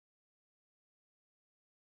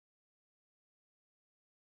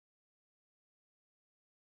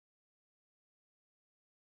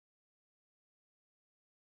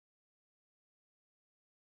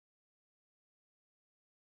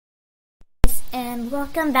and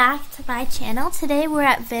welcome back to my channel. Today we're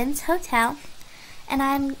at Vinn's hotel and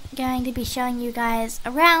I'm going to be showing you guys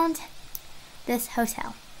around this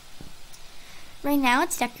hotel. Right now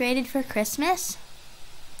it's decorated for Christmas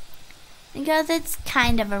because it's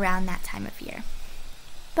kind of around that time of year.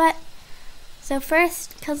 But so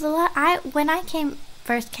first, because when I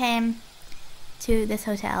first came to this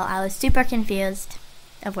hotel, I was super confused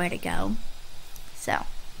of where to go. So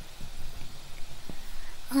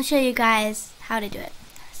I'll show you guys how to do it.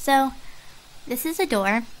 So this is a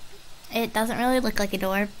door. It doesn't really look like a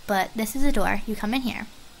door, but this is a door. You come in here.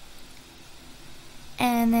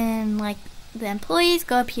 And then like the employees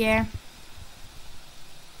go up here.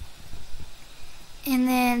 And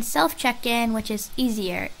then self-check-in, which is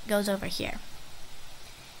easier, goes over here.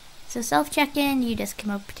 So self-check-in, you just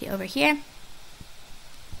come up to over here.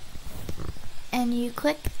 And you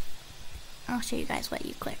click. I'll show you guys what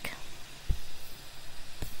you click.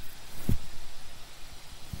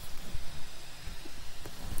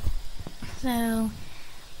 So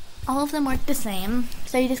all of them work the same.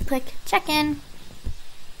 So you just click check-in.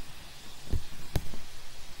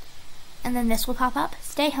 And then this will pop up.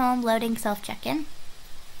 Stay home, loading self-check-in.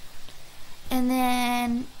 And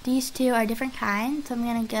then these two are different kinds. So I'm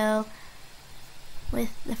going to go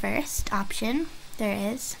with the first option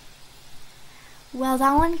there is. Well,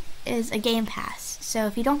 that one is a game pass. So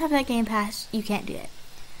if you don't have that game pass, you can't do it.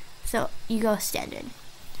 So you go standard.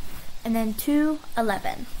 And then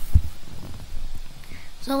 211.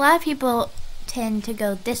 So a lot of people tend to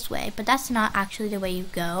go this way, but that's not actually the way you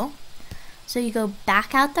go. So you go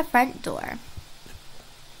back out the front door.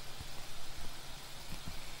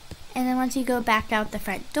 And then once you go back out the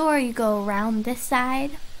front door, you go around this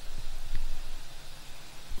side.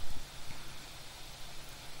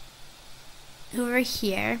 Over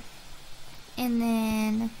here. And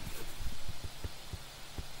then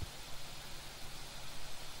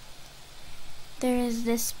there is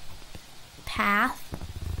this path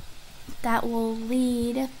that will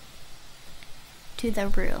lead to the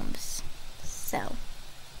rooms. So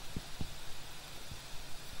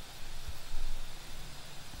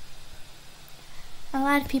a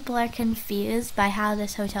lot of people are confused by how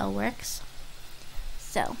this hotel works.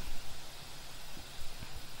 So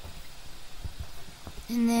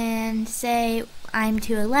and then say I'm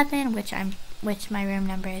 211, which my room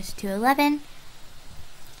number is 211.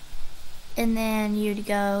 And then you'd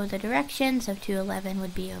go the directions of 211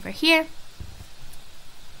 would be over here.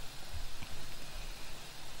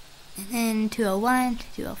 And then 201 to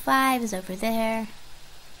 205 is over there.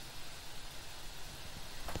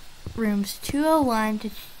 Rooms 201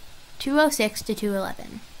 to 206 to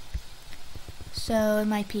 211. So it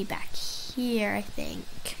might be back here, I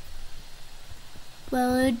think.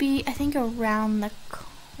 Well, it would be, I think, around the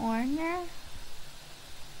corner.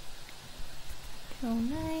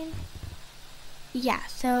 209. Yeah,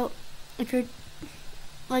 so if you're,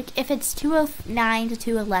 like, if it's 209 to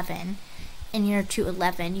 211 and you're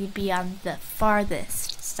 211, you'd be on the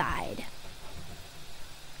farthest side.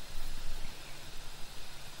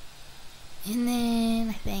 And then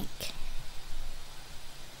I think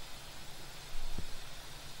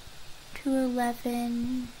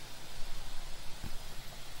 211.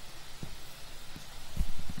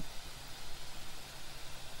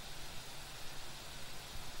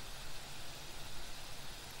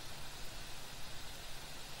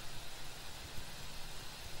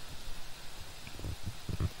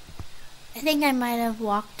 I think I might have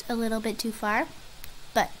walked a little bit too far,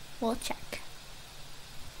 but we'll check.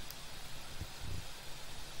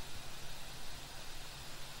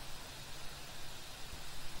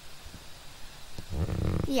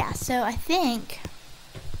 Yeah, so I think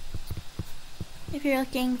if you're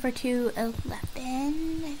looking for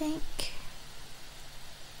 211, I think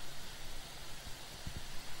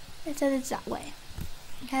it says it's that way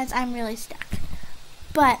because I'm really stuck.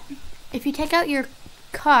 But if you take out your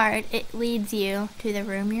card, it leads you to the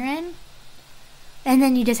room you're in, and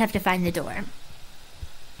then you just have to find the door.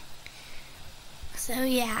 So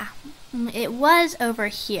yeah, it was over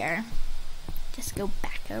here. Just go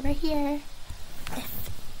back over here.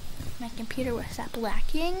 If my computer will stop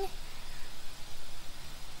lacking,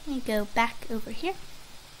 you go back over here.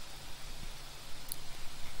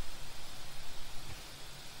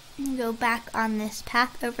 And go back on this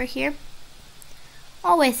path over here.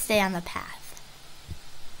 Always stay on the path.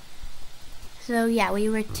 So yeah, we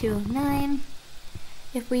were 209.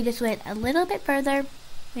 If we just went a little bit further,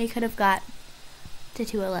 we could have got to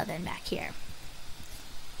 211 back here.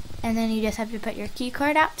 And then you just have to put your key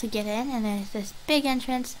card out to get in, and there's this big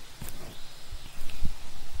entrance.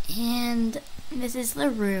 And this is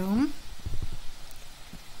the room.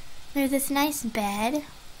 There's this nice bed,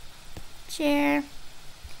 chair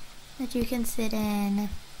that you can sit in.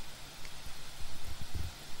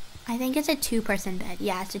 I think it's a 2-person bed.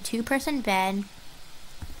 Yeah, it's a 2-person bed.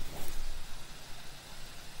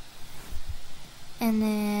 And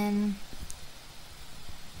then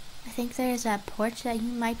I think there's a porch that you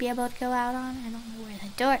might be able to go out on. I don't know where the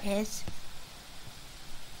door is.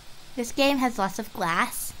 This game has lots of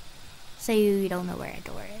glass, so you don't know where a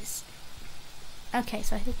door is. Okay,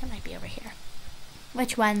 so I think it might be over here.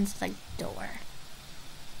 Which one's the door?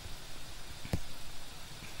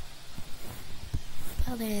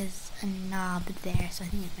 Oh, there's a knob there, so I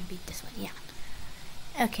think it might be this one, yeah.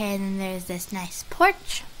 Okay, and then there's this nice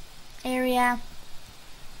porch area.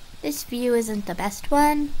 This view isn't the best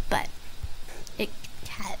one, but it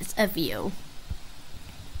has a view.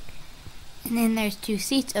 And then there's 2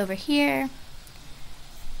 seats over here.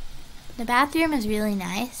 The bathroom is really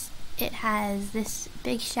nice. It has this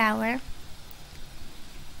big shower,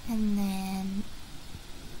 and then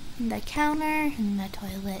the counter and the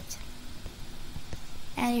toilet.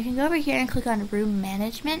 And you can go over here and click on room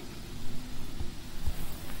management.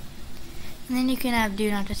 And then you can have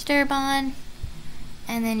do not disturb on.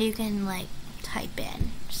 And then you can like type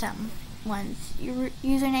in someone's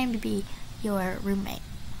username to be your roommate.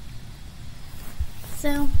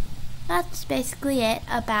 So that's basically it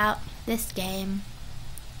about this game.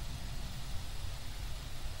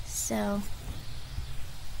 So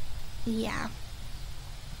yeah.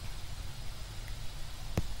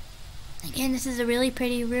 Again, this is a really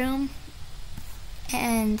pretty room,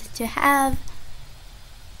 and to have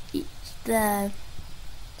the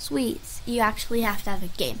suites, you actually have to have a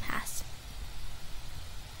game pass.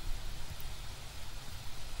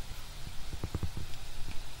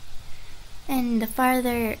 And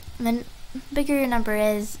the bigger your number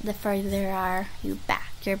is, the further you're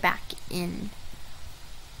back in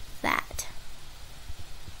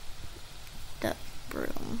the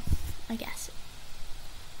room, I guess.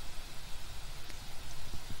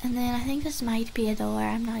 And then I think this might be a door,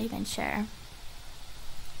 I'm not even sure.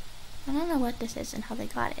 I don't know what this is and how they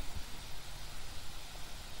got it.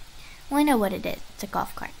 Well, I know what it is, it's a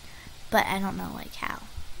golf cart, but I don't know like how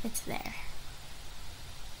it's there.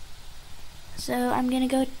 So I'm gonna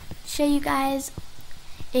go show you guys,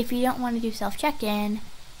 if you don't want to do self check-in,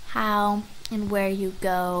 how and where you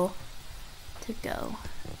go to go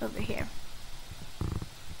over here.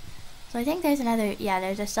 So I think there's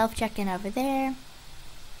there's a self check-in over there.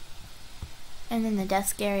 And then the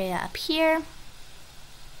desk area up here.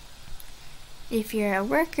 If you're a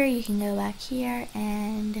worker, you can go back here,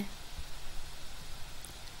 and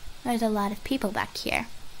there's a lot of people back here.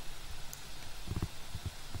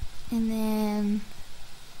 And then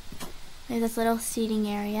there's this little seating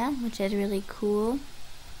area, which is really cool.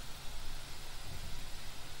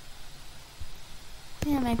 I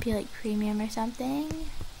think it might be like premium or something.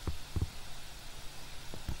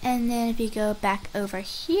 And then if you go back over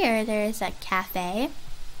here, there's a cafe.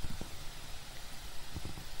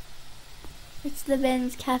 It's the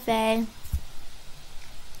Vinn's Cafe.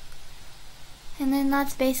 And then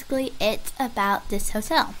that's basically it about this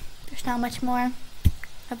hotel. There's not much more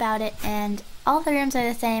about it, and all the rooms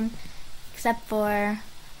are the same except for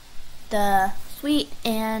the suite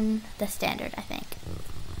and the standard, I think.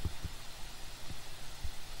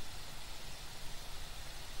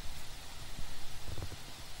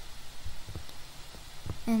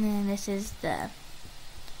 And then this is the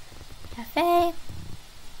cafe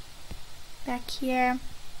back here.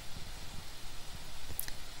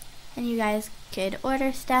 And you guys could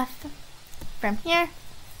order stuff from here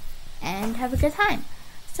and have a good time.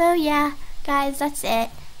 So yeah, guys, that's it.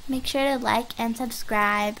 Make sure to like and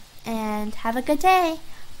subscribe and have a good day.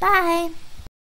 Bye!